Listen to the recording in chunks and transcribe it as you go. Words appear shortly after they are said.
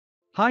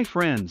Hi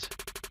friends!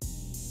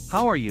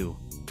 How are you?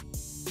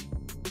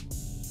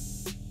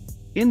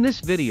 In this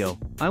video,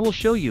 I will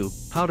show you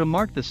how to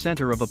mark the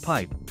center of a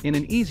pipe in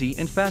an easy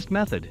and fast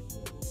method.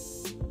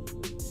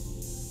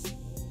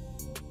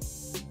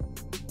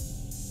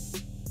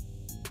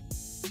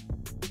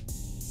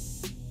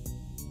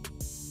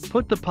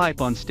 Put the pipe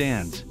on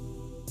stands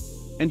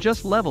and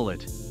just level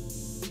it.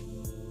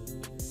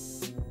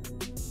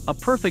 A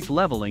perfect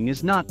leveling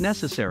is not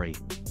necessary.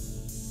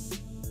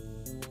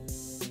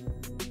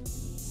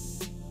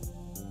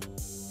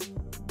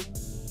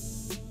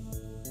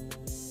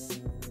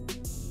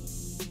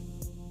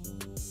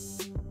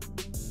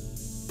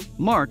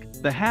 Mark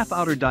the half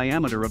outer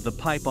diameter of the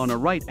pipe on a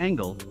right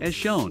angle as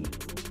shown.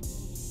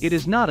 It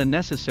is not a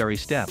necessary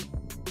step.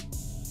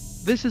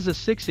 This is a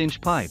 6-inch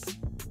pipe.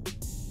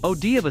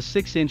 OD of a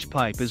 6-inch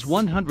pipe is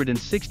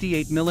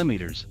 168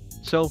 mm,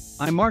 so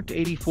I marked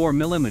 84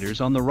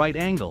 mm on the right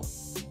angle.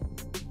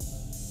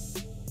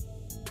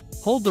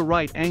 Hold the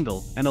right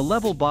angle and a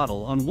level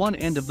bottle on one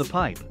end of the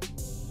pipe.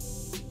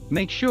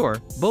 Make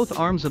sure both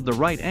arms of the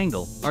right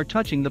angle are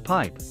touching the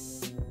pipe.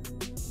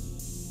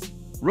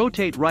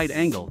 Rotate right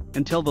angle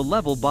until the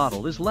level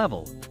bottle is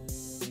level.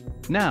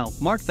 Now,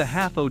 mark the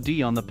half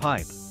OD on the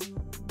pipe.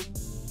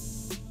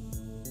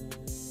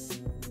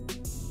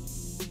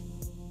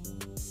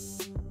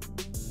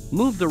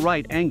 Move the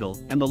right angle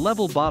and the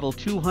level bottle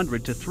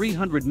 200 to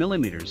 300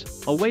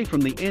 mm away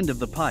from the end of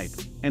the pipe,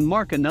 and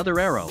mark another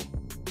arrow.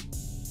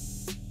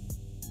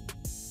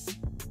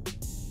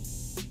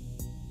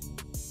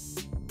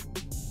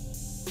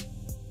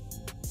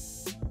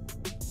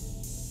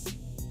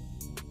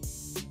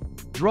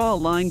 Draw a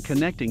line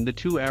connecting the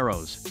two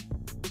arrows.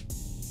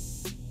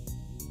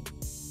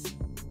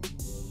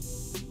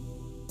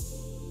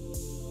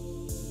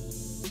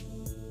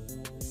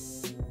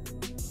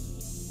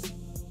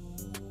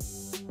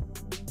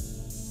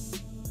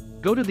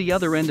 Go to the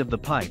other end of the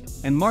pipe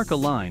and mark a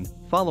line,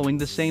 following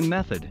the same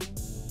method.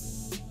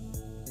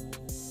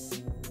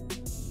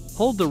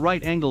 Hold the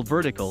right angle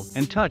vertical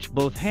and touch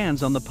both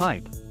hands on the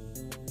pipe.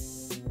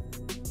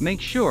 Make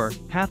sure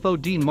half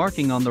OD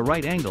marking on the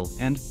right angle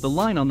and the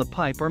line on the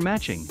pipe are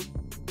matching.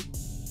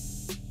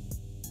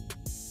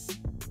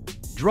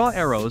 Draw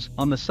arrows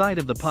on the side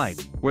of the pipe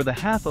where the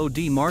half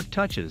OD mark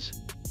touches.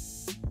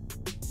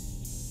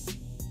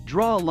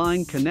 Draw a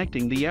line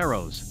connecting the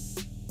arrows.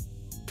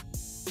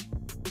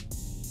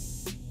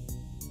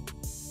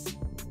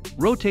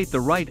 Rotate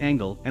the right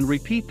angle and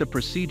repeat the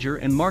procedure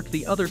and mark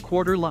the other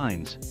quarter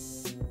lines.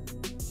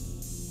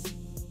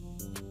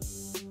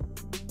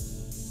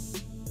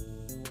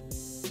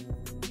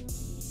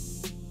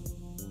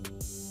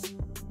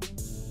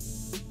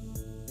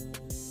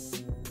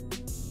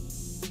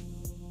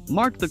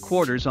 Mark the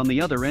quarters on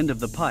the other end of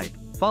the pipe,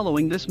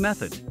 following this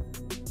method.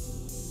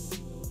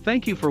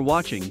 Thank you for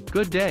watching.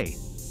 Good day.